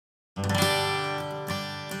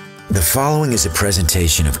The following is a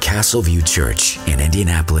presentation of Castle View Church in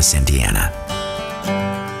Indianapolis, Indiana.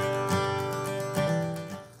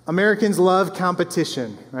 Americans love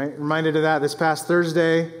competition, right? Reminded of that this past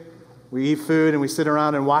Thursday. We eat food and we sit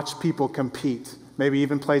around and watch people compete. Maybe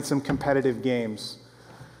even played some competitive games.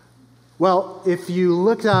 Well, if you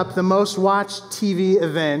looked up the most watched TV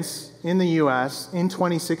events in the U.S. in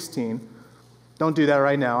 2016, don't do that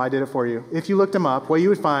right now, I did it for you. If you looked them up, what you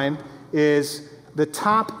would find is the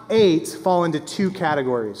top 8 fall into 2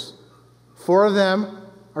 categories. 4 of them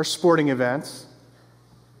are sporting events.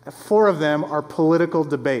 4 of them are political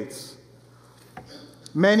debates.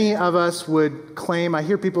 Many of us would claim, I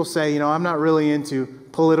hear people say, I'm not really into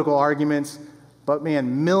political arguments, but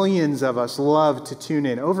man, millions of us love to tune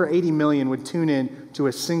in. Over 80 million would tune in to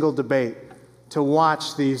a single debate to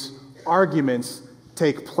watch these arguments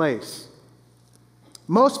take place.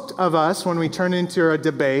 Most of us, when we turn into a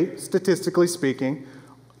debate, statistically speaking,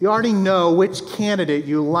 you already know which candidate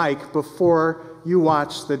you like before you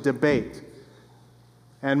watch the debate.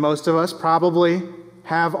 And most of us probably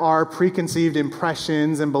have our preconceived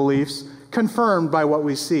impressions and beliefs confirmed by what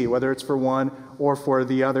we see, whether it's for one or for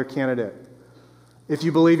the other candidate. If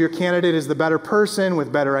you believe your candidate is the better person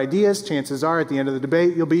with better ideas, chances are at the end of the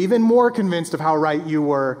debate, you'll be even more convinced of how right you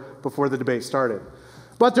were before the debate started.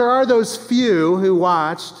 But there are those few who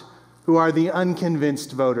watched who are the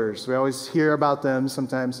unconvinced voters. We always hear about them.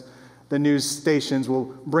 Sometimes the news stations will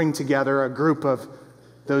bring together a group of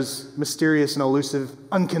those mysterious and elusive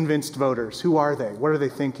unconvinced voters. Who are they? What are they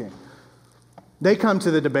thinking? They come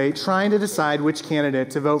to the debate trying to decide which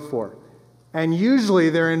candidate to vote for. And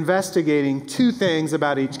usually they're investigating 2 things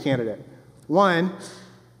about each candidate. 1,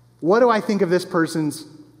 what do I think of this person's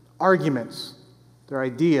arguments, their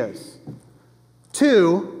ideas?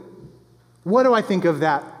 2, what do I think of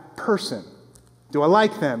that person? Do I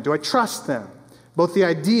like them? Do I trust them? Both the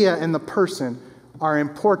idea and the person are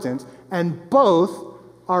important, and both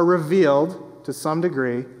are revealed to some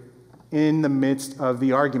degree in the midst of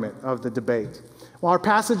the argument, of the debate. Well, our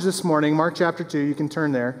passage this morning, Mark chapter 2, you can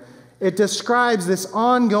turn there, it describes this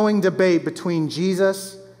ongoing debate between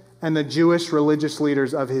Jesus and the Jewish religious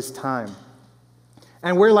leaders of his time.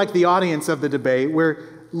 And we're like the audience of the debate. We're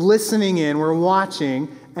listening in, we're watching,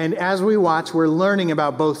 and as we watch, we're learning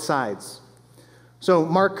about both sides. So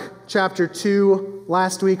Mark chapter 2,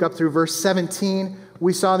 last week up through verse 17,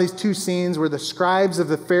 we saw these 2 scenes where the scribes of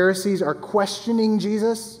the Pharisees are questioning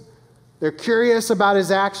Jesus. They're curious about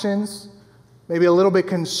his actions, maybe a little bit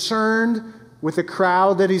concerned with the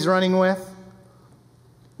crowd that he's running with.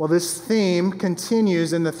 Well, this theme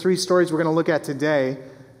continues in the 3 stories we're going to look at today.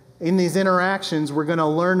 In these interactions, we're going to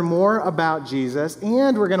learn more about Jesus,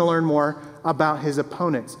 and we're going to learn more about his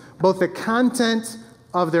opponents, both the content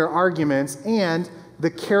of their arguments and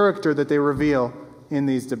the character that they reveal in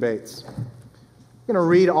these debates. I'm going to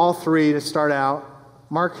read all 3 to start out.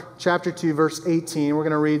 Mark chapter 2, verse 18. We're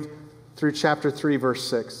going to read through chapter 3, verse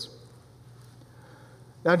 6.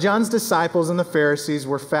 Now John's disciples and the Pharisees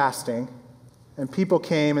were fasting, and people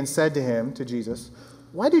came and said to him, to Jesus,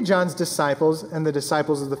 "Why do John's disciples and the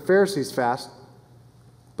disciples of the Pharisees fast,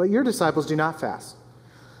 but your disciples do not fast?"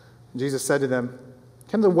 And Jesus said to them,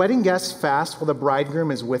 "Can the wedding guests fast while the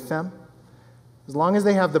bridegroom is with them? As long as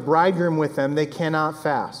they have the bridegroom with them, they cannot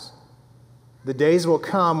fast. The days will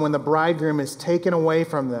come when the bridegroom is taken away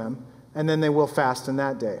from them, and then they will fast in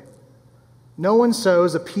that day. No one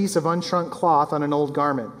sews a piece of unshrunk cloth on an old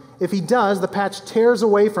garment. If he does, the patch tears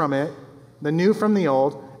away from it, the new from the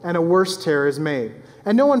old, and a worse tear is made.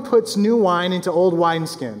 And no one puts new wine into old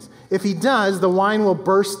wineskins. If he does, the wine will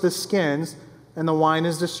burst the skins, and the wine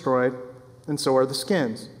is destroyed, and so are the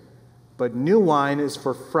skins. But new wine is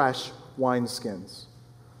for fresh wineskins."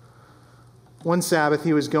 One Sabbath,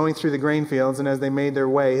 he was going through the grain fields, and as they made their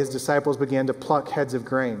way, his disciples began to pluck heads of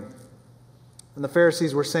grain. And the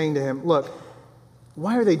Pharisees were saying to him, "Look,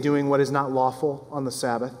 why are they doing what is not lawful on the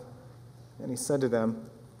Sabbath?" And he said to them,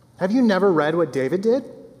 "Have you never read what David did?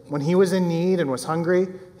 When he was in need and was hungry,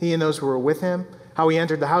 he and those who were with him, how he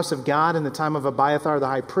entered the house of God in the time of Abiathar the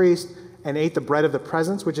high priest and ate the bread of the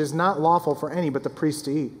presence, which is not lawful for any but the priest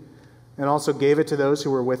to eat, and also gave it to those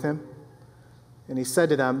who were with him?" And he said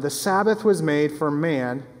to them, "The Sabbath was made for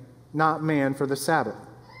man, not man for the Sabbath.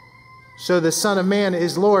 So the Son of Man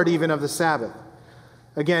is Lord even of the Sabbath."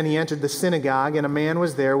 Again, he entered the synagogue, and a man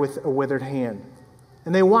was there with a withered hand.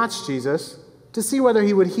 And they watched Jesus to see whether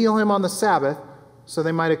he would heal him on the Sabbath, so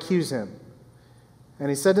they might accuse him. And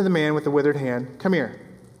he said to the man with the withered hand, "Come here."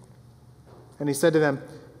 And he said to them,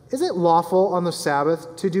 "Is it lawful on the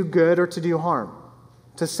Sabbath to do good or to do harm,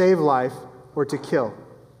 to save life or to kill?"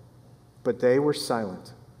 But they were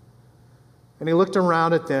silent. And he looked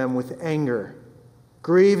around at them with anger,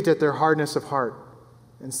 grieved at their hardness of heart,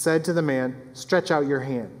 and said to the man, "Stretch out your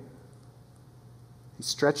hand." He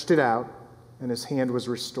stretched it out, and his hand was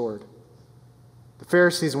restored. The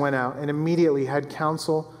Pharisees went out and immediately had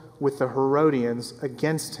counsel with the Herodians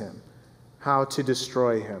against him, how to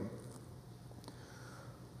destroy him.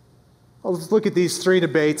 Well, let's look at these three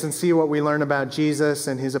debates and see what we learn about Jesus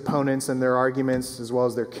and his opponents and their arguments as well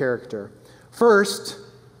as their character. First,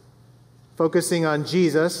 focusing on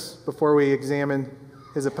Jesus before we examine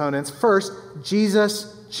his opponents. First,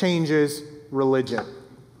 Jesus changes religion.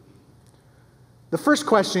 The first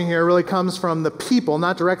question here really comes from the people,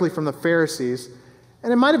 not directly from the Pharisees.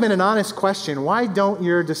 And it might have been an honest question. Why don't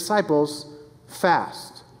your disciples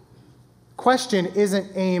fast? The question isn't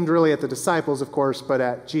aimed really at the disciples, of course, but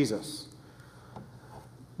at Jesus.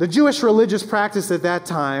 The Jewish religious practice at that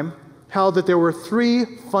time held that there were three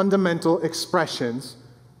fundamental expressions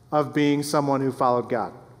of being someone who followed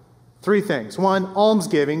God. Three things. One,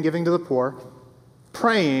 almsgiving, giving to the poor,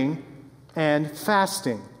 praying, and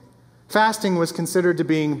fasting. Fasting was considered to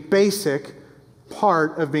be a basic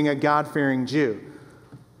part of being a God-fearing Jew.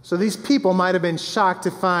 So these people might have been shocked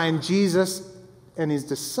to find Jesus and his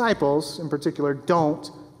disciples, in particular, don't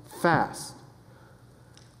fast.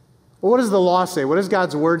 Well, what does the law say? What does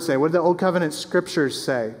God's word say? What do the Old Covenant scriptures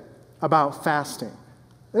say about fasting?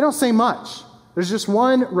 They don't say much. There's just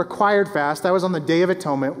one required fast. That was on the Day of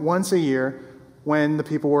Atonement, once a year, when the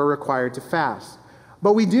people were required to fast.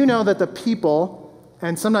 But we do know that the people,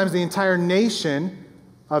 and sometimes the entire nation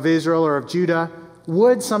of Israel or of Judah,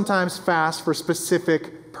 would sometimes fast for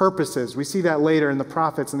specific purposes. We see that later in the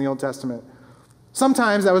prophets in the Old Testament.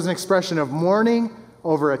 Sometimes that was an expression of mourning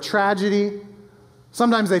over a tragedy.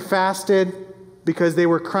 Sometimes they fasted because they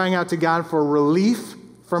were crying out to God for relief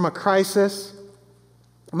from a crisis.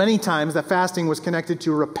 Many times that fasting was connected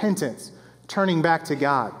to repentance, turning back to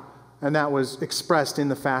God, and that was expressed in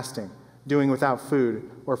the fasting, doing without food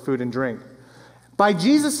or food and drink. By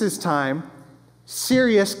Jesus' time,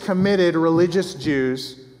 serious, committed religious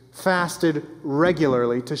Jews fasted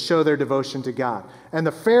regularly to show their devotion to God. And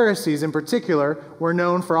the Pharisees in particular were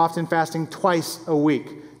known for often fasting twice a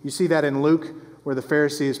week. You see that in Luke, where the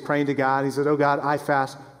Pharisee is praying to God. He said, "Oh God, I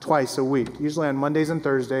fast twice a week," usually on Mondays and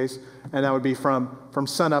Thursdays, and that would be from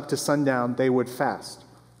sunup to sundown, they would fast.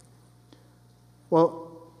 Well,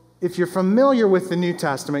 if you're familiar with the New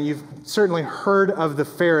Testament, you've certainly heard of the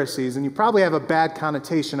Pharisees, and you probably have a bad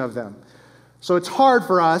connotation of them. So it's hard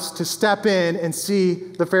for us to step in and see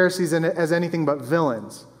the Pharisees as anything but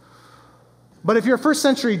villains. But if you're a first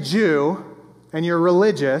century Jew and you're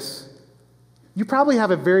religious, you probably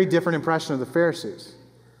have a very different impression of the Pharisees.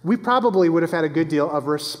 We probably would have had a good deal of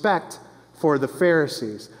respect for the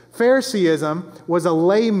Pharisees. Phariseeism was a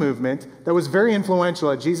lay movement that was very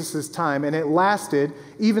influential at Jesus' time, and it lasted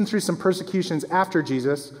even through some persecutions after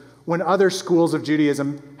Jesus when other schools of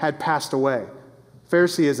Judaism had passed away.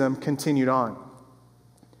 Phariseeism continued on.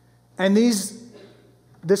 And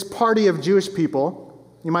this party of Jewish people,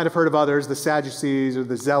 you might have heard of others, the Sadducees or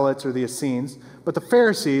the Zealots or the Essenes, but the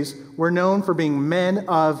Pharisees were known for being men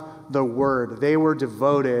of the Word. They were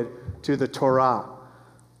devoted to the Torah.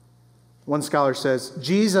 One scholar says,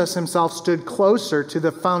 Jesus himself stood closer to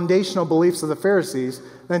the foundational beliefs of the Pharisees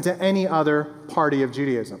than to any other party of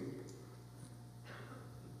Judaism.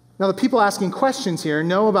 Now, the people asking questions here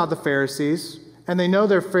know about the Pharisees, and they know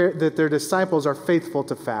that their disciples are faithful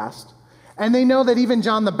to fast. And they know that even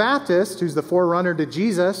John the Baptist, who's the forerunner to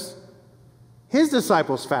Jesus, his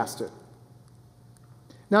disciples fasted.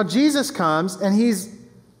 Now, Jesus comes, and he's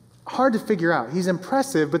hard to figure out. He's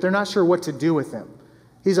impressive, but they're not sure what to do with him.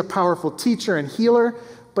 He's a powerful teacher and healer,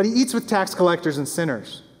 but he eats with tax collectors and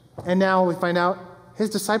sinners. And now we find out his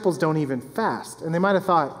disciples don't even fast. And they might have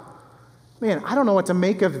thought, man, I don't know what to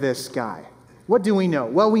make of this guy. What do we know?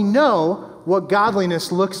 Well, we know what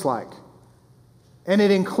godliness looks like. And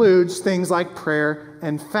it includes things like prayer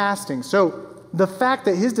and fasting. So the fact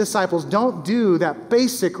that his disciples don't do that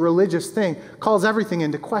basic religious thing calls everything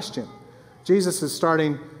into question. Jesus is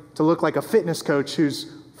starting to look like a fitness coach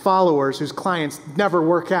whose followers, whose clients never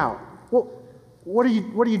work out. Well, what are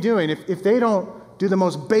you doing? If they don't do the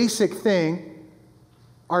most basic thing,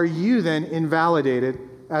 are you then invalidated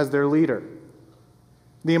as their leader?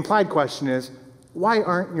 The implied question is, why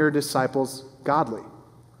aren't your disciples godly?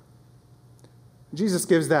 Jesus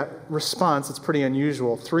gives that response. It's pretty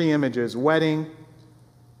unusual. 3 images: wedding,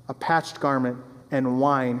 a patched garment, and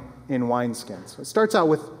wine in wineskins. So it starts out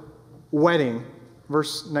with wedding,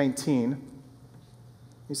 verse 19.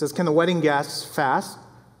 He says, "Can the wedding guests fast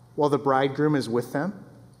while the bridegroom is with them?"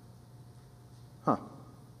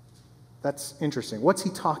 That's interesting. What's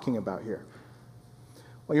he talking about here?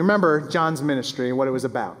 Well, you remember John's ministry and what it was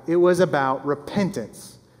about. It was about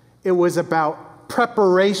repentance. It was about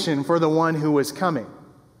preparation for the one who was coming,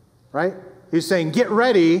 right? He was saying, get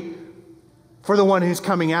ready for the one who's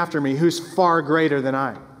coming after me, who's far greater than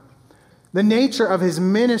I. The nature of his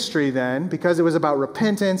ministry then, because it was about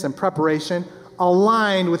repentance and preparation,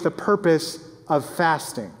 aligned with the purpose of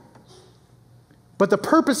fasting. But the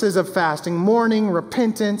purposes of fasting, mourning,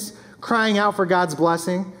 repentance, crying out for God's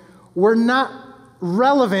blessing, were not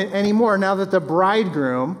relevant anymore now that the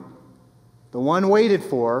bridegroom, the one waited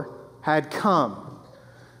for, had come.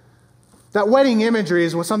 That wedding imagery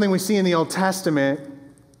is something we see in the Old Testament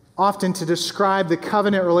often to describe the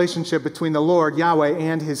covenant relationship between the Lord, Yahweh,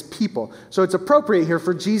 and his people. So it's appropriate here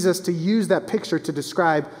for Jesus to use that picture to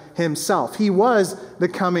describe himself. He was the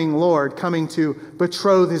coming Lord, coming to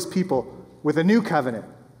betroth his people with a new covenant.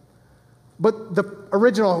 But the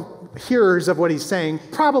original hearers of what he's saying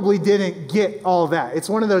probably didn't get all that. It's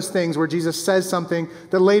one of those things where Jesus says something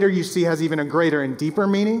that later you see has even a greater and deeper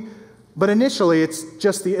meaning. But initially, it's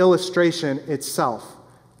just the illustration itself.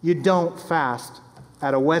 You don't fast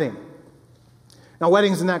at a wedding. Now,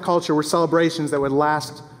 weddings in that culture were celebrations that would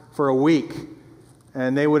last for a week,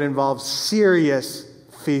 and they would involve serious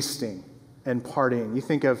feasting and partying. You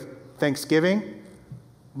think of Thanksgiving,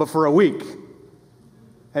 but for a week.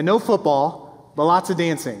 And no football, but lots of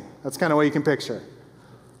dancing. That's kind of what you can picture.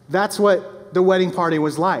 That's what the wedding party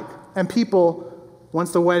was like. And people,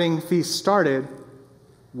 once the wedding feast started,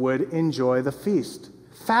 would enjoy the feast.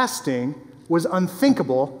 Fasting was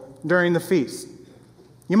unthinkable during the feast.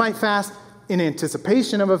 You might fast in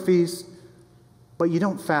anticipation of a feast, but you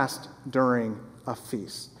don't fast during a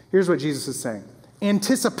feast. Here's what Jesus is saying.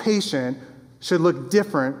 Anticipation should look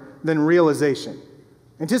different than realization.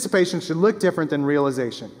 Anticipation should look different than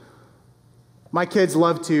realization. My kids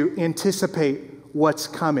love to anticipate what's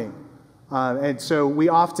coming. And so we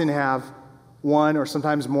often have one or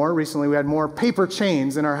sometimes more. Recently we had more paper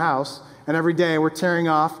chains in our house, and every day we're tearing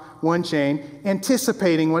off one chain,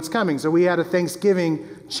 anticipating what's coming. So we had a Thanksgiving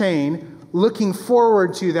chain looking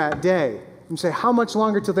forward to that day. You say, how much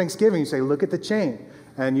longer till Thanksgiving? You say, look at the chain.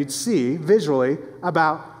 And you'd see visually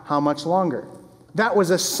about how much longer. That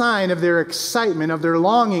was a sign of their excitement, of their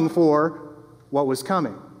longing for what was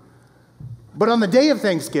coming. But on the day of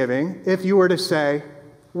Thanksgiving, if you were to say,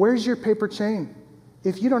 where's your paper chain?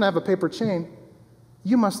 If you don't have a paper chain,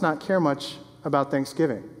 you must not care much about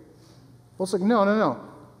Thanksgiving. Well, it's like, no.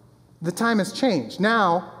 The time has changed.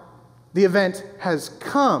 Now, the event has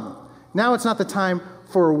come. Now it's not the time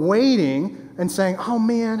for waiting and saying, oh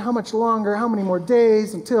man, how much longer, how many more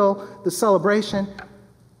days until the celebration?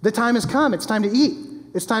 The time has come. It's time to eat.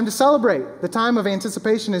 It's time to celebrate. The time of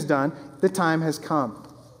anticipation is done. The time has come.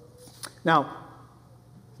 Now,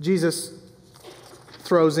 Jesus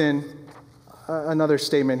throws in another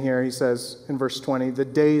statement here. He says in verse 20, the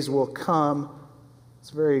days will come.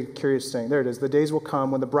 It's a very curious thing. There it is. The days will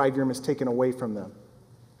come when the bridegroom is taken away from them,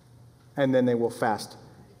 and then they will fast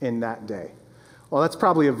in that day. Well, that's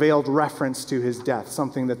probably a veiled reference to his death,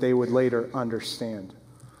 something that they would later understand.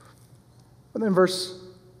 But then verse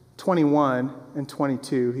 21 and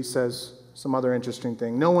 22, he says some other interesting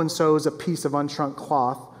thing. No one sews a piece of unshrunk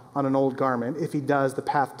cloth on an old garment. If he does, the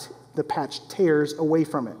patch tears away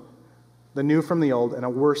from it, the new from the old, and a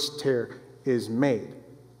worse tear is made.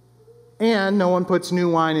 And no one puts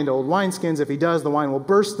new wine into old wineskins. If he does, the wine will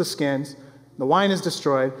burst the skins. The wine is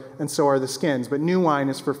destroyed, and so are the skins. But new wine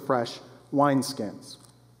is for fresh wineskins.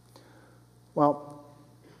 Well,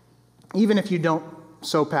 even if you don't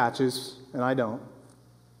sew patches, and I don't,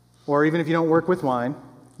 or even if you don't work with wine,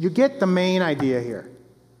 you get the main idea here,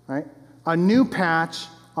 right? A new patch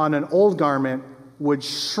on an old garment would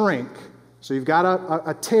shrink. So you've got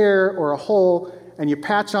a tear or a hole, and you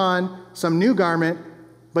patch on some new garment,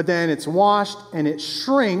 but then it's washed and it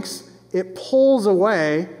shrinks, it pulls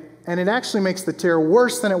away, and it actually makes the tear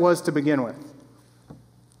worse than it was to begin with.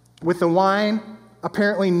 With the wine,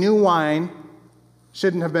 apparently new wine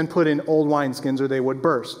shouldn't have been put in old wineskins or they would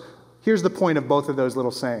burst. Here's the point of both of those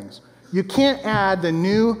little sayings. You can't add the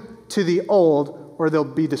new to the old or they'll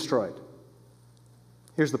be destroyed.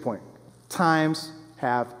 Here's the point. Times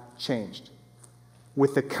have changed.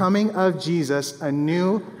 With the coming of Jesus, a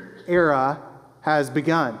new era has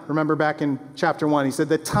begun. Remember back in chapter 1, he said,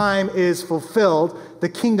 the time is fulfilled, the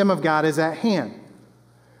kingdom of God is at hand.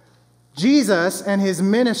 Jesus and his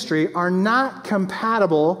ministry are not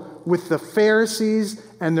compatible with the Pharisees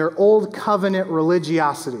and their old covenant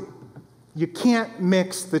religiosity. You can't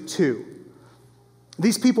mix the two.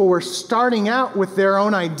 These people were starting out with their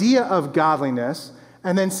own idea of godliness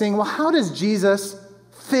and then saying, well, how does Jesus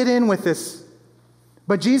fit in with this?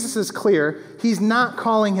 But Jesus is clear. He's not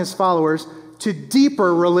calling his followers to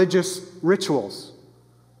deeper religious rituals.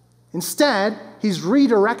 Instead, he's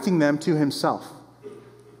redirecting them to himself.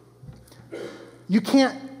 You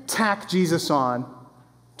can't tack Jesus on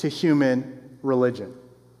to human religion.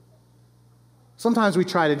 Sometimes we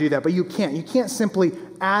try to do that, but you can't. You can't simply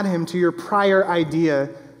add him to your prior idea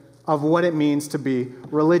of what it means to be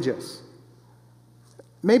religious.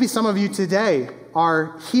 Maybe some of you today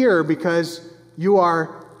are here because you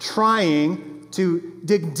are trying to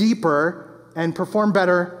dig deeper and perform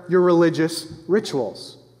better your religious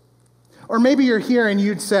rituals. Or maybe you're here and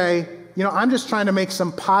you'd say, I'm just trying to make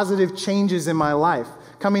some positive changes in my life.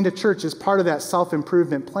 Coming to church is part of that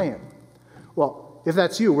self-improvement plan. Well, if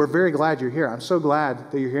that's you, we're very glad you're here. I'm so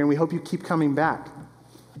glad that you're here, and we hope you keep coming back.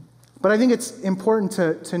 But I think it's important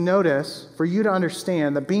to notice, for you to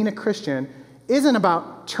understand, that being a Christian isn't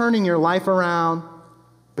about turning your life around,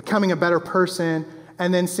 becoming a better person,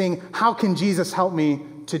 and then seeing, how can Jesus help me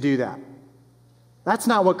to do that? That's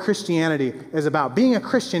not what Christianity is about. Being a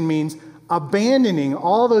Christian means abandoning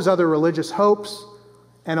all those other religious hopes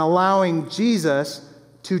and allowing Jesus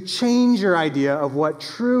to change your idea of what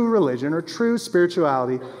true religion or true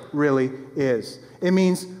spirituality really is. It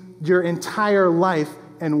means your entire life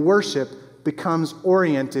and worship becomes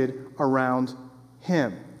oriented around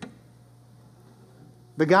him.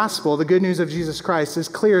 The gospel, the good news of Jesus Christ, is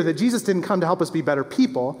clear that Jesus didn't come to help us be better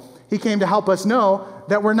people. He came to help us know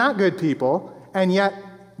that we're not good people, and yet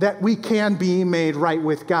that we can be made right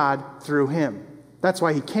with God through him. That's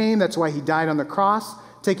why he came. That's why he died on the cross,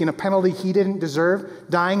 taking a penalty he didn't deserve,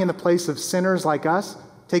 dying in the place of sinners like us,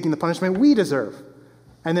 taking the punishment we deserve,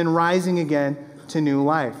 and then rising again to new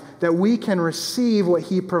life. That we can receive what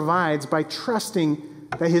he provides by trusting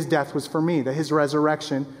that his death was for me, that his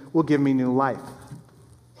resurrection will give me new life.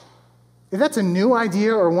 If that's a new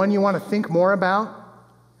idea or one you want to think more about,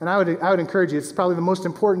 and I would encourage you, it's probably the most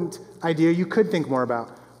important idea you could think more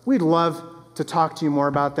about. We'd love to talk to you more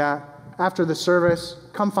about that. After the service,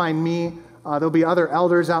 come find me. There'll be other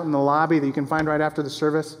elders out in the lobby that you can find right after the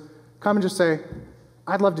service. Come and just say,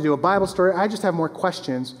 I'd love to do a Bible story. I just have more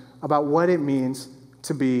questions about what it means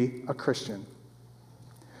to be a Christian.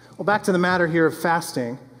 Well, back to the matter here of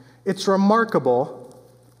fasting. It's remarkable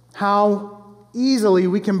how easily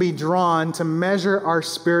we can be drawn to measure our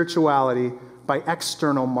spirituality by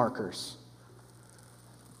external markers.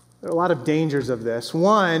 There are a lot of dangers of this.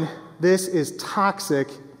 One, this is toxic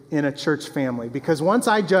in a church family, because once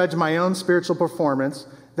I judge my own spiritual performance,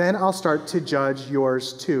 then I'll start to judge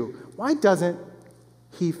yours too. Why doesn't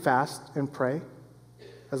he fast and pray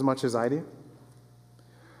as much as I do?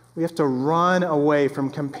 We have to run away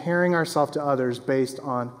from comparing ourselves to others based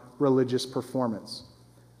on religious performance.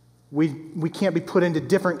 We can't be put into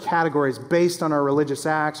different categories based on our religious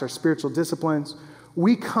acts, our spiritual disciplines.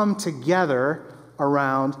 We come together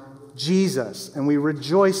around Jesus, and we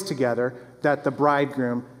rejoice together that the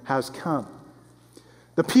bridegroom has come.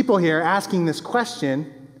 The people here asking this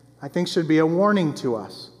question, I think, should be a warning to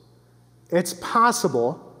us. It's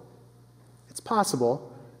possible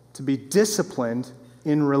to be disciplined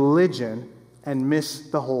in religion and miss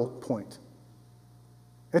the whole point.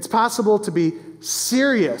 It's possible to be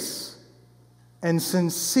serious and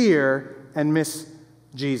sincere and miss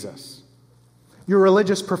Jesus. Your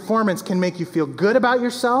religious performance can make you feel good about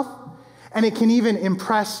yourself, and it can even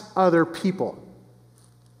impress other people.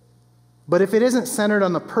 But if it isn't centered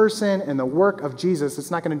on the person and the work of Jesus, it's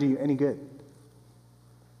not going to do you any good.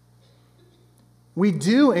 We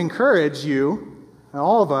do encourage you,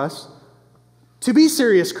 all of us, to be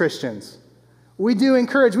serious Christians. We do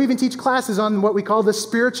encourage, we even teach classes on what we call the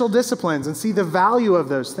spiritual disciplines and see the value of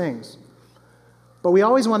those things. But we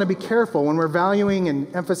always want to be careful when we're valuing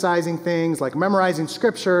and emphasizing things like memorizing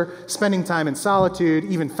scripture, spending time in solitude,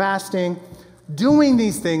 even fasting. Doing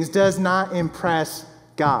these things does not impress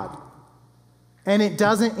God. And it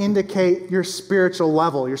doesn't indicate your spiritual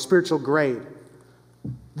level, your spiritual grade.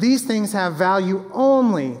 These things have value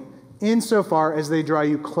only insofar as they draw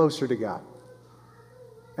you closer to God.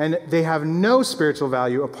 And they have no spiritual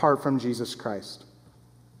value apart from Jesus Christ.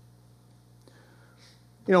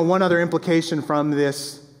 One other implication from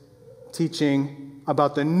this teaching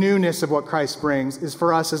about the newness of what Christ brings is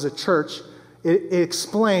for us as a church. It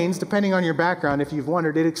explains, depending on your background, if you've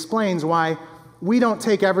wondered, it explains why we don't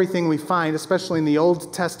take everything we find, especially in the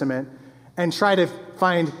Old Testament, and try to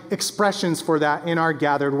find expressions for that in our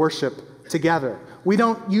gathered worship together. We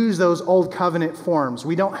don't use those old covenant forms.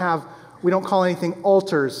 We don't call anything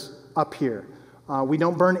altars up here. We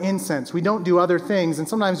don't burn incense. We don't do other things. And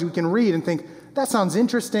sometimes we can read and think, that sounds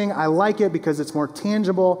interesting. I like it because it's more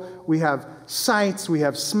tangible. We have sights. We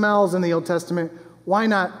have smells in the Old Testament. why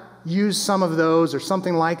not use some of those or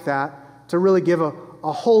something like that to really give a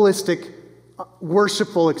holistic,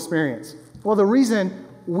 worshipful experience? Well, the reason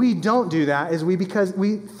we don't do that is because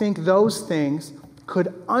we think those things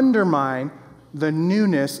could undermine the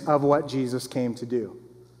newness of what Jesus came to do.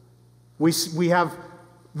 We have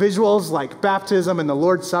visuals like baptism and the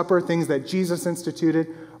Lord's Supper, things that Jesus instituted,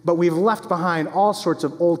 but we've left behind all sorts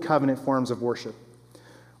of old covenant forms of worship.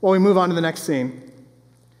 Well, we move on to the next scene.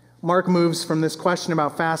 Mark moves from this question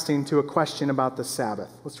about fasting to a question about the Sabbath.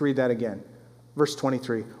 Let's read that again. Verse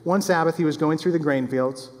 23. One Sabbath he was going through the grain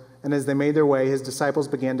fields, and as they made their way, his disciples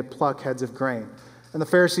began to pluck heads of grain. And the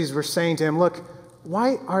Pharisees were saying to him, "Look,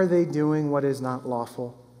 why are they doing what is not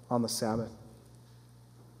lawful on the Sabbath?"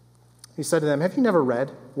 He said to them, "Have you never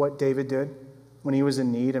read what David did when he was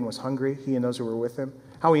in need and was hungry, he and those who were with him?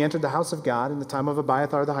 How he entered the house of God in the time of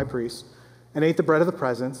Abiathar the high priest, and ate the bread of the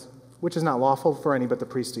presence, which is not lawful for any but the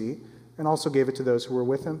priest to eat, and also gave it to those who were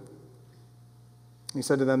with him?" He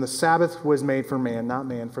said to them, "The Sabbath was made for man, not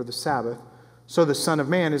man for the Sabbath. So the Son of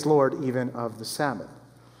Man is Lord even of the Sabbath."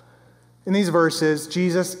 In these verses,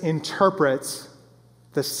 Jesus interprets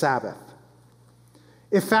the Sabbath.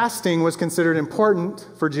 If fasting was considered important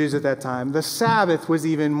for Jews at that time, the Sabbath was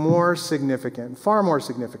even more significant, far more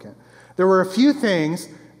significant. There were a few things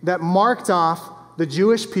that marked off the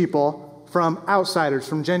Jewish people from outsiders,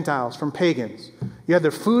 from Gentiles, from pagans. You had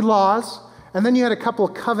their food laws, and then you had a couple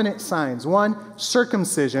of covenant signs. One,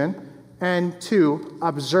 circumcision, and two,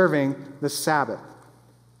 observing the Sabbath.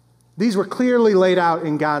 These were clearly laid out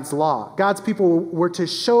in God's law. God's people were to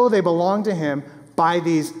show they belonged to him by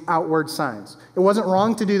these outward signs. It wasn't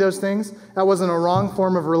wrong to do those things. That wasn't a wrong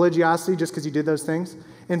form of religiosity just because you did those things.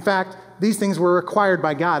 In fact, these things were required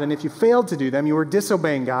by God, and if you failed to do them, you were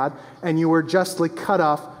disobeying God, and you were justly cut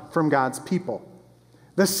off from God's people.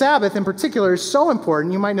 The Sabbath in particular is so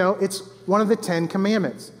important, you might know it's one of the 10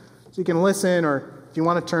 commandments. So you can listen, or if you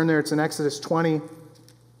want to turn there, it's in Exodus 20.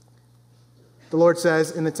 The Lord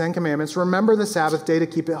says in the 10 commandments, "Remember the Sabbath day to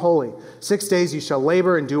keep it holy. 6 days you shall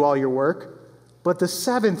labor and do all your work, but the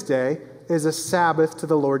seventh day is a Sabbath to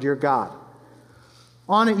the Lord your God.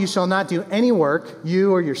 On it you shall not do any work,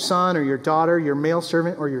 you or your son or your daughter, your male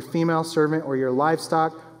servant or your female servant, or your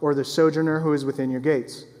livestock, or the sojourner who is within your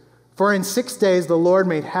gates. For in 6 days the Lord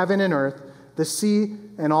made heaven and earth, the sea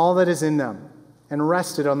and all that is in them, and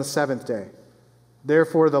rested on the seventh day.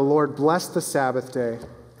 Therefore the Lord blessed the Sabbath day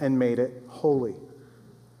and made it holy."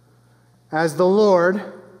 As the Lord,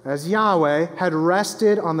 as Yahweh, had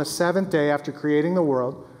rested on the seventh day after creating the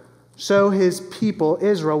world, so his people,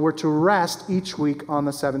 Israel, were to rest each week on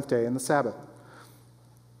the seventh day in the Sabbath.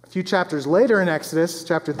 A few chapters later in Exodus,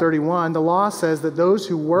 chapter 31, the law says that those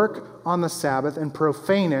who work on the Sabbath and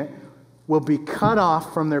profane it will be cut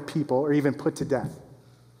off from their people or even put to death.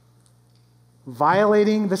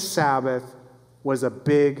 Violating the Sabbath was a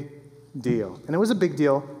big deal. And it was a big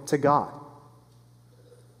deal to God.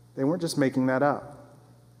 They weren't just making that up.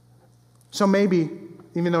 So maybe,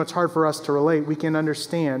 even though it's hard for us to relate, we can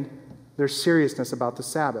understand their seriousness about the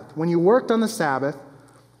Sabbath. When you worked on the Sabbath,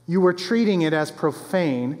 you were treating it as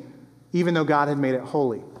profane, even though God had made it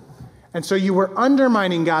holy. And so you were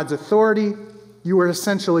undermining God's authority. You were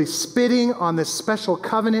essentially spitting on this special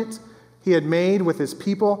covenant he had made with his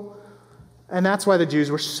people. And that's why the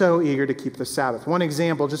Jews were so eager to keep the Sabbath. One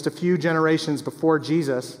example, just a few generations before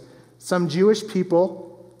Jesus, some Jewish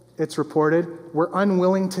people, it's reported, were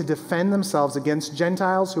unwilling to defend themselves against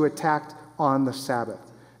Gentiles who attacked on the Sabbath.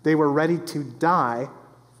 They were ready to die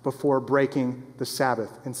before breaking the Sabbath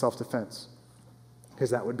in self-defense, because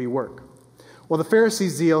that would be work. Well, the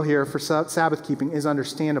Pharisees' zeal here for Sabbath keeping is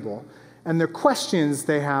understandable, and the questions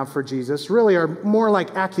they have for Jesus really are more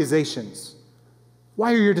like accusations.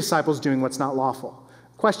 Why are your disciples doing what's not lawful?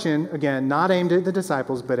 Question, again, not aimed at the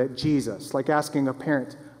disciples, but at Jesus, like asking a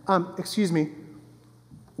parent, excuse me,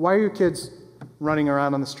 why are your kids running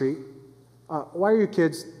around on the street? Why are your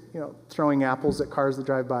kids, throwing apples at cars that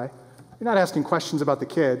drive by? You're not asking questions about the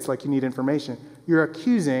kids like you need information. You're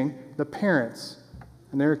accusing the parents,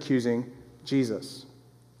 and they're accusing Jesus.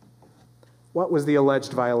 What was the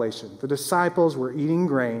alleged violation? The disciples were eating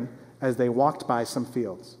grain as they walked by some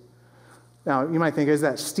fields. Now, you might think, is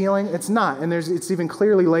that stealing? It's not. And it's even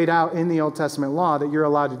clearly laid out in the Old Testament law that you're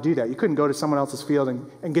allowed to do that. You couldn't go to someone else's field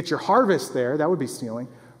and get your harvest there. That would be stealing.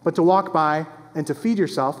 But to walk by and to feed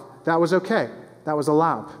yourself, that was okay. That was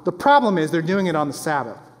allowed. The problem is they're doing it on the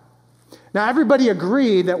Sabbath. Now, everybody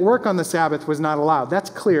agreed that work on the Sabbath was not allowed. That's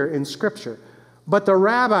clear in Scripture. But the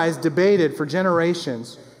rabbis debated for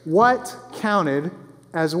generations what counted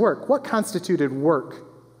as work. What constituted work?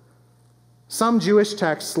 Some Jewish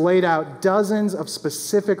texts laid out dozens of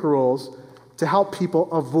specific rules to help people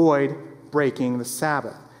avoid breaking the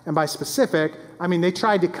Sabbath. And by specific, I mean they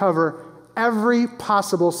tried to cover every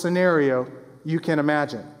possible scenario you can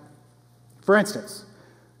imagine. For instance,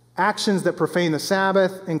 actions that profane the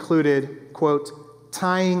Sabbath included, quote,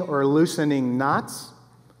 tying or loosening knots,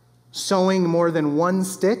 sewing more than one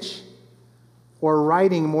stitch, or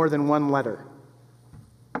writing more than one letter.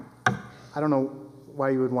 I don't know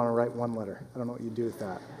why you would want to write one letter. I don't know what you'd do with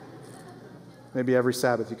that. Maybe every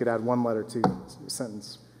Sabbath you could add one letter to a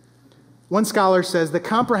sentence. One scholar says the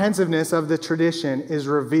comprehensiveness of the tradition is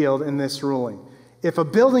revealed in this ruling. If a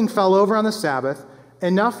building fell over on the Sabbath,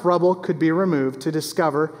 enough rubble could be removed to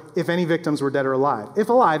discover if any victims were dead or alive. If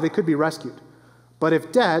alive, they could be rescued. But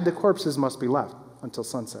if dead, the corpses must be left until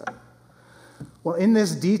sunset. Well, in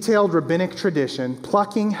this detailed rabbinic tradition,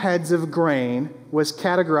 plucking heads of grain was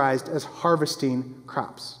categorized as harvesting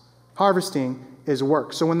crops. Harvesting is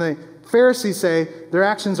work. So when the Pharisees say their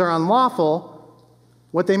actions are unlawful,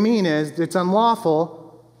 what they mean is it's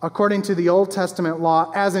unlawful according to the Old Testament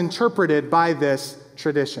law as interpreted by this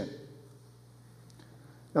tradition.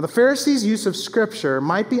 Now, the Pharisees' use of Scripture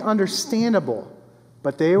might be understandable,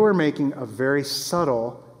 but they were making a very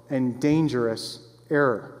subtle and dangerous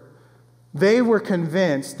error. They were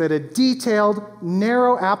convinced that a detailed,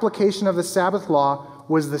 narrow application of the Sabbath law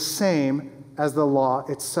was the same as the law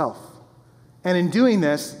itself. And in doing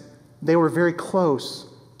this, they were very close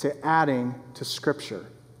to adding to Scripture.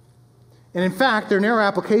 And in fact, their narrow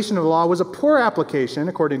application of the law was a poor application,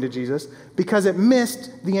 according to Jesus, because it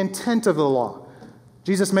missed the intent of the law.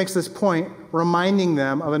 Jesus makes this point, reminding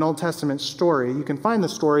them of an Old Testament story. You can find the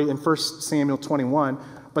story in 1 Samuel 21,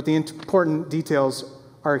 but the important details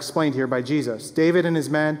are explained here by Jesus. David and his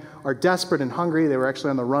men are desperate and hungry. They were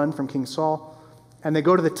actually on the run from King Saul. And they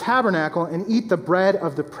go to the tabernacle and eat the bread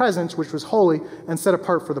of the presence, which was holy and set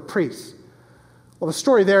apart for the priests. Well, the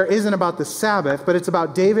story there isn't about the Sabbath, but it's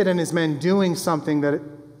about David and his men doing something that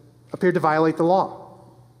appeared to violate the law.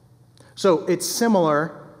 So it's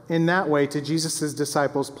similar in that way to Jesus'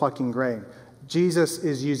 disciples plucking grain. Jesus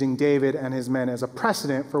is using David and his men as a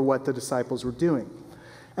precedent for what the disciples were doing.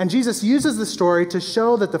 And Jesus uses the story to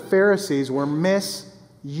show that the Pharisees were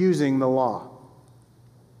misusing the law.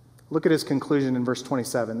 Look at his conclusion in verse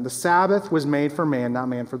 27. The Sabbath was made for man, not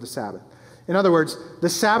man for the Sabbath. In other words, the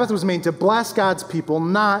Sabbath was made to bless God's people,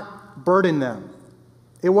 not burden them.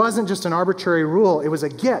 It wasn't just an arbitrary rule. It was a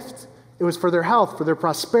gift. It was for their health, for their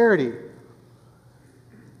prosperity.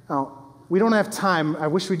 Now, we don't have time, I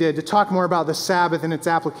wish we did, to talk more about the Sabbath and its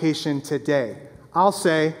application today. I'll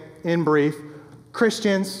say, in brief,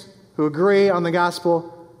 Christians who agree on the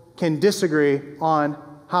gospel can disagree on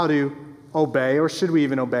how to obey, or should we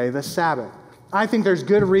even obey, the Sabbath. I think there's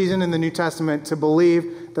good reason in the New Testament to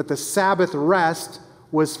believe that the Sabbath rest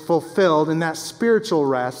was fulfilled in that spiritual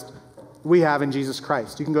rest we have in Jesus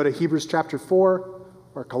Christ. You can go to Hebrews chapter 4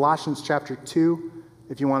 or Colossians chapter 2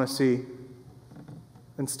 if you want to see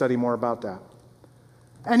and study more about that.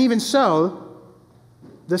 And even so,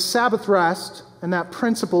 the Sabbath rest and that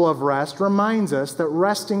principle of rest reminds us that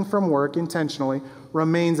resting from work intentionally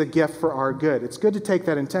remains a gift for our good. It's good to take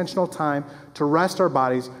that intentional time to rest our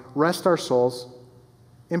bodies, rest our souls,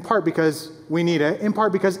 in part because we need it, in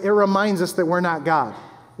part because it reminds us that we're not God.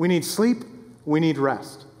 We need sleep, we need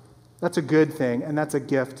rest. That's a good thing, and that's a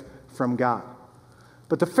gift from God.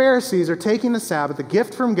 But the Pharisees are taking the Sabbath, a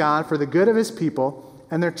gift from God for the good of his people,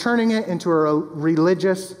 and they're turning it into a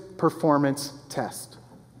religious performance test.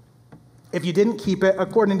 If you didn't keep it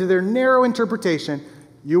according to their narrow interpretation,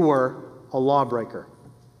 you were a lawbreaker.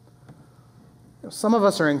 Some of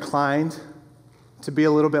us are inclined to be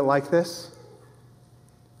a little bit like this.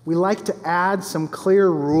 We like to add some clear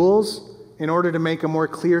rules in order to make a more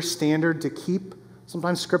clear standard to keep.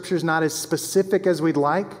 Sometimes Scripture's not as specific as we'd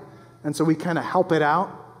like, and so we kind of help it out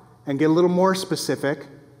and get a little more specific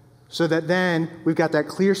so that then we've got that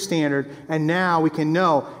clear standard, and now we can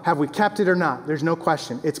know, have we kept it or not? There's no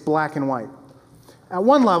question. It's black and white. At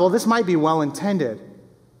one level, this might be well-intended.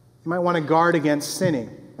 You might want to guard against sinning.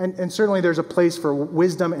 And certainly there's a place for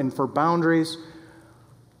wisdom and for boundaries.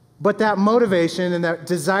 But that motivation and that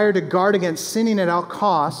desire to guard against sinning at all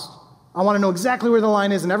costs, I want to know exactly where the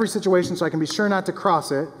line is in every situation so I can be sure not to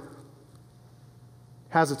cross it,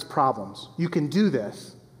 has its problems. You can do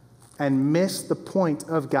this and miss the point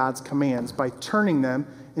of God's commands by turning them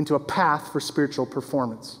into a path for spiritual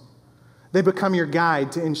performance. They become your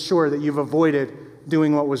guide to ensure that you've avoided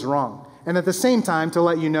doing what was wrong. And at the same time, to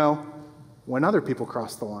let you know when other people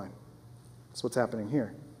cross the line. That's what's happening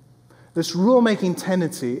here. This rule-making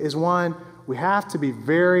tendency is one we have to be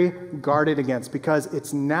very guarded against because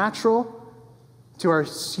it's natural to our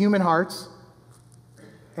human hearts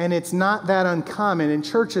And it's not that uncommon in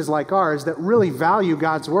churches like ours that really value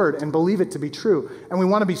God's word and believe it to be true. And we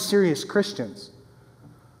want to be serious Christians.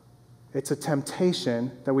 It's a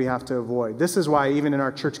temptation that we have to avoid. This is why even in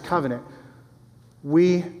our church covenant,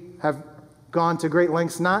 we have gone to great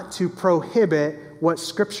lengths not to prohibit what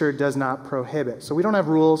Scripture does not prohibit. So we don't have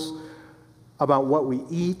rules about what we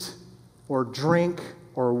eat or drink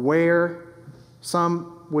or wear.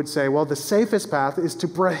 Some would say, well, the safest path is to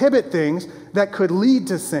prohibit things that could lead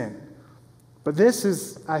to sin. But this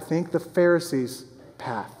is, I think, the Pharisees'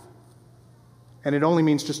 path. And it only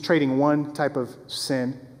means just trading one type of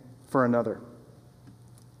sin for another.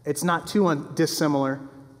 It's not too dissimilar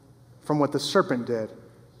from what the serpent did.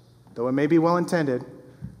 Though it may be well-intended,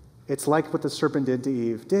 it's like what the serpent did to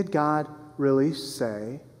Eve. Did God really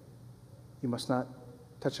say, you must not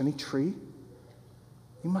touch any tree?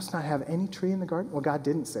 You must not have any tree in the garden? Well, God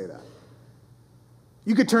didn't say that.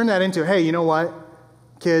 You could turn that into, hey, you know what?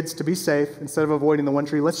 Kids, to be safe, instead of avoiding the one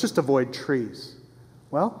tree, let's just avoid trees.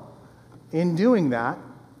 Well, in doing that,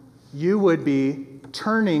 you would be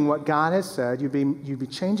turning what God has said, you'd be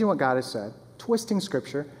changing what God has said, twisting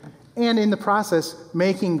Scripture, and in the process,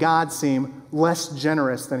 making God seem less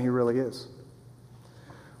generous than he really is.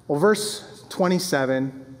 Well, verse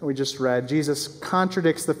 27, we just read, Jesus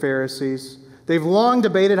contradicts the Pharisees. They've long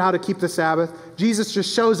debated how to keep the Sabbath. Jesus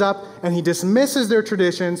just shows up and he dismisses their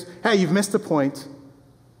traditions. Hey, you've missed the point.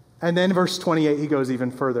 And then verse 28, he goes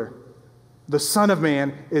even further. The Son of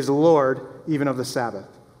Man is Lord even of the Sabbath.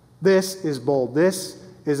 This is bold. This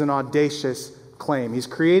is an audacious claim. He's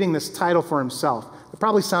creating this title for himself. It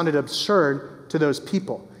probably sounded absurd to those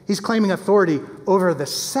people. He's claiming authority over the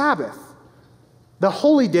Sabbath, the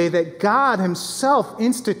holy day that God himself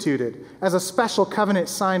instituted as a special covenant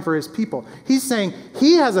sign for his people. He's saying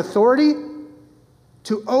he has authority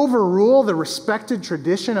to overrule the respected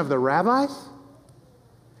tradition of the rabbis.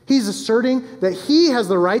 He's asserting that he has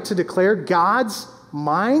the right to declare God's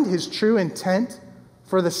mind, his true intent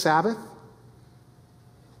for the Sabbath.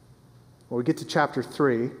 Well, we get to chapter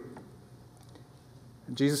 3.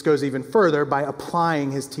 And Jesus goes even further by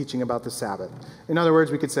applying his teaching about the Sabbath. In other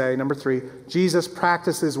words, we could say, number 3, Jesus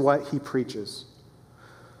practices what he preaches.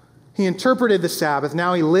 He interpreted the Sabbath.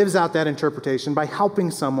 Now he lives out that interpretation by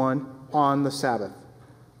helping someone on the Sabbath.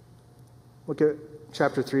 Look at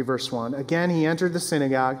chapter 3, verse 1. Again, he entered the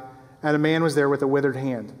synagogue, and a man was there with a withered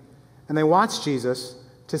hand. And they watched Jesus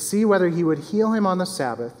to see whether he would heal him on the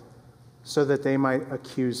Sabbath so that they might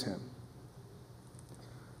accuse him.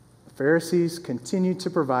 The Pharisees continued to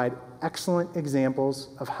provide excellent examples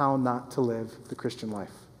of how not to live the Christian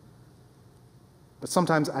life. But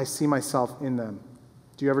sometimes I see myself in them.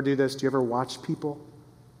 Do you ever do this? Do you ever watch people?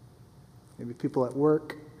 Maybe people at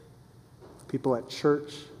work, people at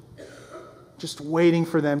church, just waiting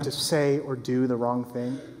for them to say or do the wrong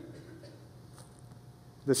thing.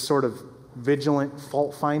 This sort of vigilant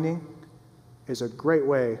fault-finding is a great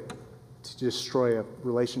way to destroy a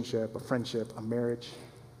relationship, a friendship, a marriage.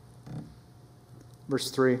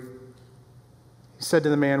 Verse 3, he said to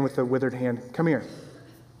the man with the withered hand, "Come here."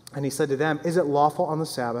 And he said to them, "Is it lawful on the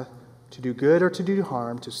Sabbath to do good or to do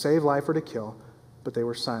harm, to save life or to kill?" But they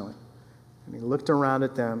were silent. And he looked around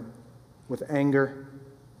at them with anger,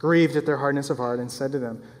 grieved at their hardness of heart, and said to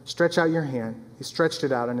them, "Stretch out your hand." He stretched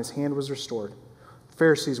it out, and his hand was restored. The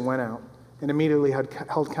Pharisees went out and immediately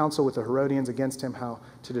held counsel with the Herodians against him, how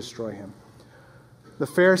to destroy him. The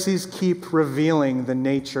Pharisees keep revealing the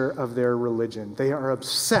nature of their religion. They are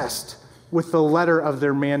obsessed with the letter of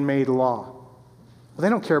their man-made law. Well, they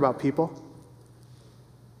don't care about people.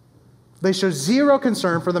 They show zero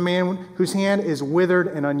concern for the man whose hand is withered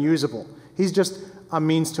and unusable. He's just a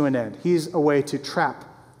means to an end. He's a way to trap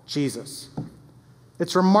Jesus.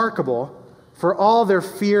 It's remarkable, for all their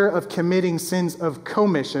fear of committing sins of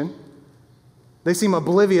commission, they seem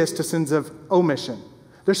oblivious to sins of omission.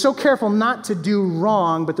 They're so careful not to do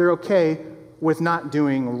wrong, but they're okay with not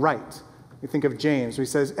doing right. You think of James, where he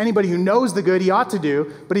says, anybody who knows the good he ought to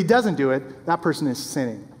do, but he doesn't do it, that person is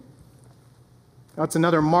sinning. That's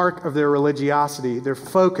another mark of their religiosity. They're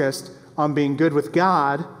focused on being good with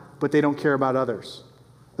God, but they don't care about others.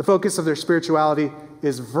 The focus of their spirituality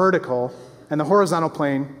is vertical, and the horizontal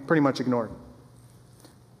plane pretty much ignored.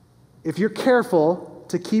 If you're careful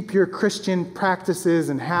to keep your Christian practices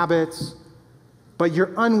and habits, but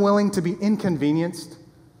you're unwilling to be inconvenienced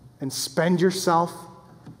and spend yourself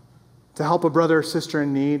to help a brother or sister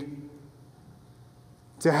in need,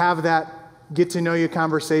 to have that get-to-know-you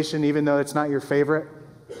conversation even though it's not your favorite,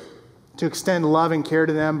 to extend love and care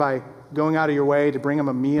to them by going out of your way to bring them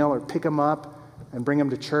a meal or pick them up and bring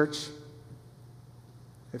them to church.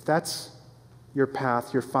 If that's your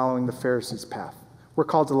path, you're following the Pharisees' path. We're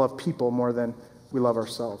called to love people more than we love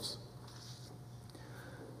ourselves.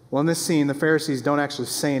 Well, in this scene, the Pharisees don't actually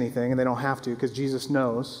say anything, and they don't have to because Jesus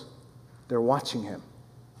knows they're watching him,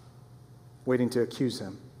 waiting to accuse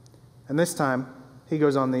him. And this time, he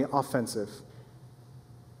goes on the offensive.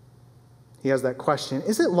 He has that question,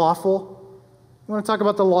 is it lawful? You want to talk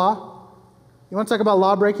about the law? You want to talk about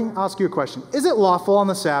law breaking? I'll ask you a question. Is it lawful on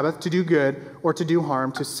the Sabbath to do good or to do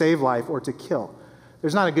harm, to save life or to kill?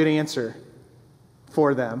 There's not a good answer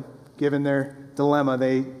for them. Given their dilemma,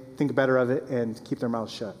 they think better of it and keep their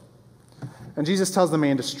mouths shut. And Jesus tells the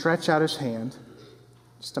man to stretch out his hand.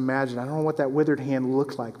 Just imagine, I don't know what that withered hand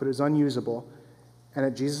looked like, but it was unusable. And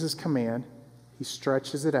at Jesus' command, he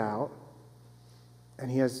stretches it out, and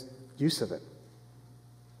he has use of it.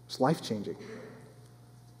 It's life-changing.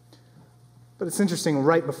 But it's interesting,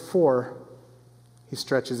 right before he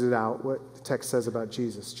stretches it out, what the text says about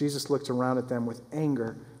Jesus. Jesus looked around at them with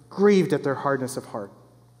anger, grieved at their hardness of heart.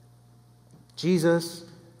 Jesus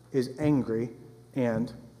is angry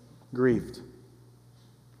and grieved.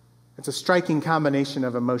 It's a striking combination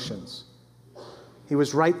of emotions. He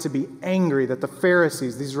was right to be angry that the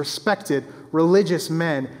Pharisees, these respected religious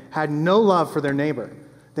men, had no love for their neighbor.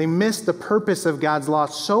 They missed the purpose of God's law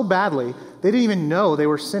so badly, they didn't even know they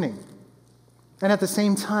were sinning. And at the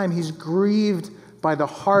same time, he's grieved by the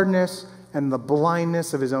hardness and the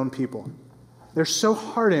blindness of his own people. They're so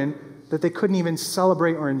hardened that they couldn't even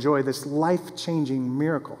celebrate or enjoy this life-changing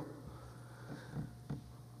miracle.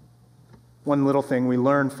 One little thing we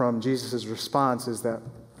learn from Jesus' response is that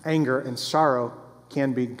anger and sorrow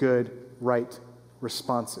can be good, right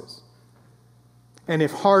responses. And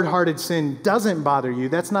if hard-hearted sin doesn't bother you,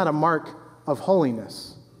 that's not a mark of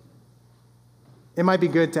holiness. It might be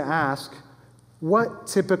good to ask, what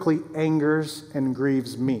typically angers and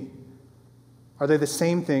grieves me? Are they the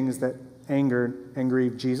same things that angered and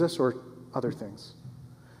grieved Jesus or other things?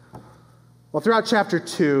 Well, throughout chapter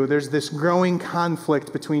 2, there's this growing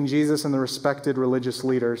conflict between Jesus and the respected religious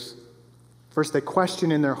leaders. First, they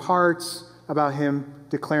question in their hearts about him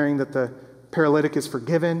declaring that the paralytic is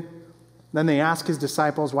forgiven. Then they ask his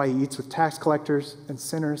disciples why he eats with tax collectors and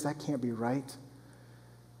sinners. That can't be right.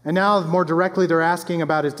 And now, more directly, they're asking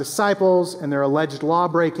about his disciples and their alleged law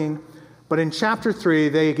breaking. But in chapter 3,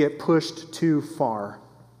 they get pushed too far.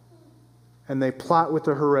 And they plot with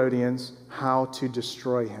the Herodians how to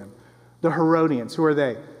destroy him. The Herodians, who are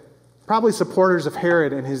they? Probably supporters of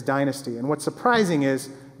Herod and his dynasty. And what's surprising is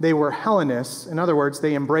they were Hellenists. In other words,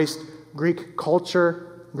 they embraced Greek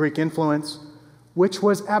culture, Greek influence, which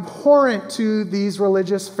was abhorrent to these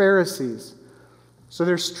religious Pharisees. So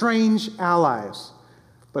they're strange allies.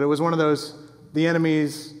 But it was one of those, the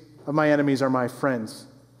enemies of my enemies are my friends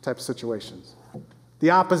type of situations.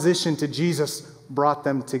 The opposition to Jesus brought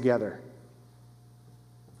them together.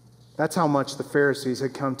 That's how much the Pharisees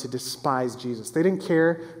had come to despise Jesus. They didn't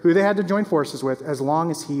care who they had to join forces with as long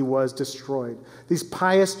as he was destroyed. These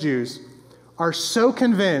pious Jews are so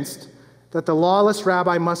convinced that the lawless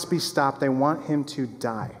rabbi must be stopped, they want him to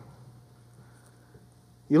die.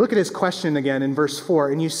 You look at his question again in verse 4,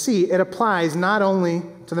 and you see it applies not only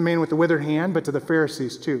to the man with the withered hand, but to the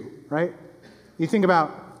Pharisees too, right? You think about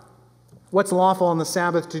what's lawful on the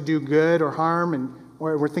Sabbath to do good or harm,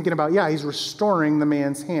 or we're thinking about, he's restoring the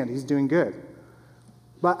man's hand. He's doing good.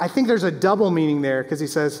 But I think there's a double meaning there because he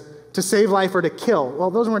says to save life or to kill. Well,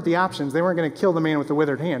 those weren't the options. They weren't going to kill the man with the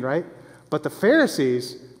withered hand, right? But the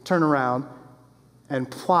Pharisees turn around and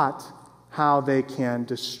plot how they can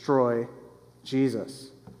destroy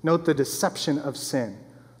Jesus. Note the deception of sin.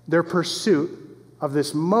 Their pursuit of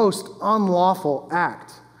this most unlawful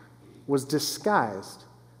act was disguised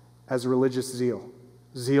as religious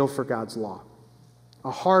zeal for God's law. A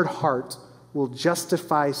hard heart will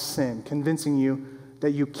justify sin, convincing you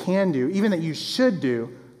that you can do, even that you should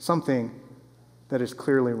do, something that is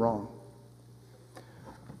clearly wrong.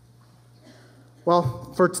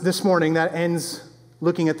 Well, for this morning, that ends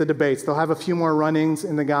looking at the debates. They'll have a few more run-ins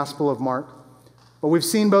in the Gospel of Mark. But we've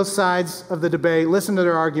seen both sides of the debate, listened to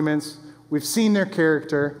their arguments, we've seen their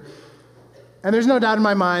character, and there's no doubt in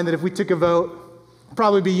my mind that if we took a vote, it'd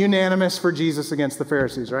probably be unanimous for Jesus against the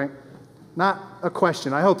Pharisees, right? Not a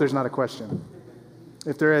question. I hope there's not a question.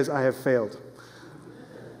 If there is, I have failed.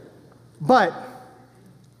 But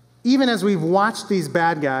even as we've watched these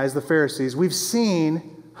bad guys, the Pharisees, we've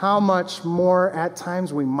seen how much more at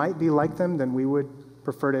times we might be like them than we would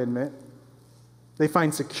prefer to admit. They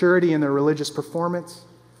find security in their religious performance.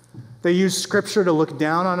 They use Scripture to look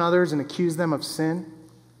down on others and accuse them of sin.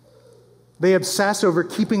 They obsess over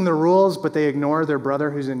keeping the rules, but they ignore their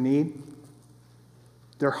brother who's in need.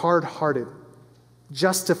 They're hard-hearted,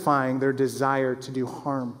 justifying their desire to do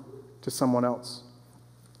harm to someone else.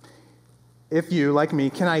 if you, like me,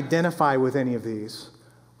 can identify with any of these,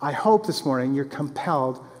 I hope this morning you're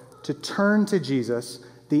compelled to turn to Jesus,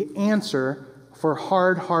 the answer for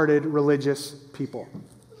hard-hearted religious people.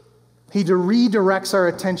 He redirects our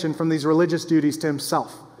attention from these religious duties to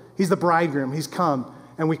himself. He's the bridegroom. He's come,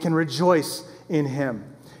 and we can rejoice in him.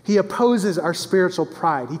 He opposes our spiritual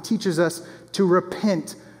pride. He teaches us to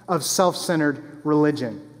repent of self-centered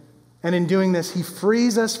religion. And in doing this, he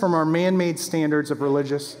frees us from our man-made standards of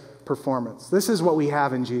religious performance. This is what we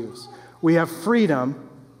have in Jesus. We have freedom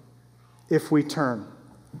if we turn.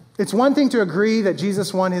 It's one thing to agree that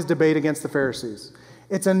Jesus won his debate against the Pharisees.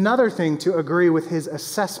 It's another thing to agree with his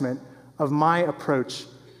assessment of my approach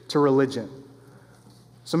to religion.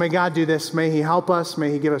 So may God do this. May he help us.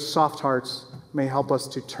 May he give us soft hearts. May he help us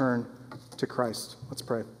to turn to Christ. Let's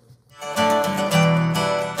pray.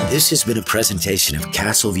 This has been a presentation of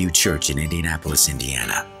Castle View Church in Indianapolis,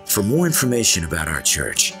 Indiana. For more information about our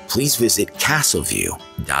church, please visit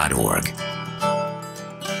castleview.org.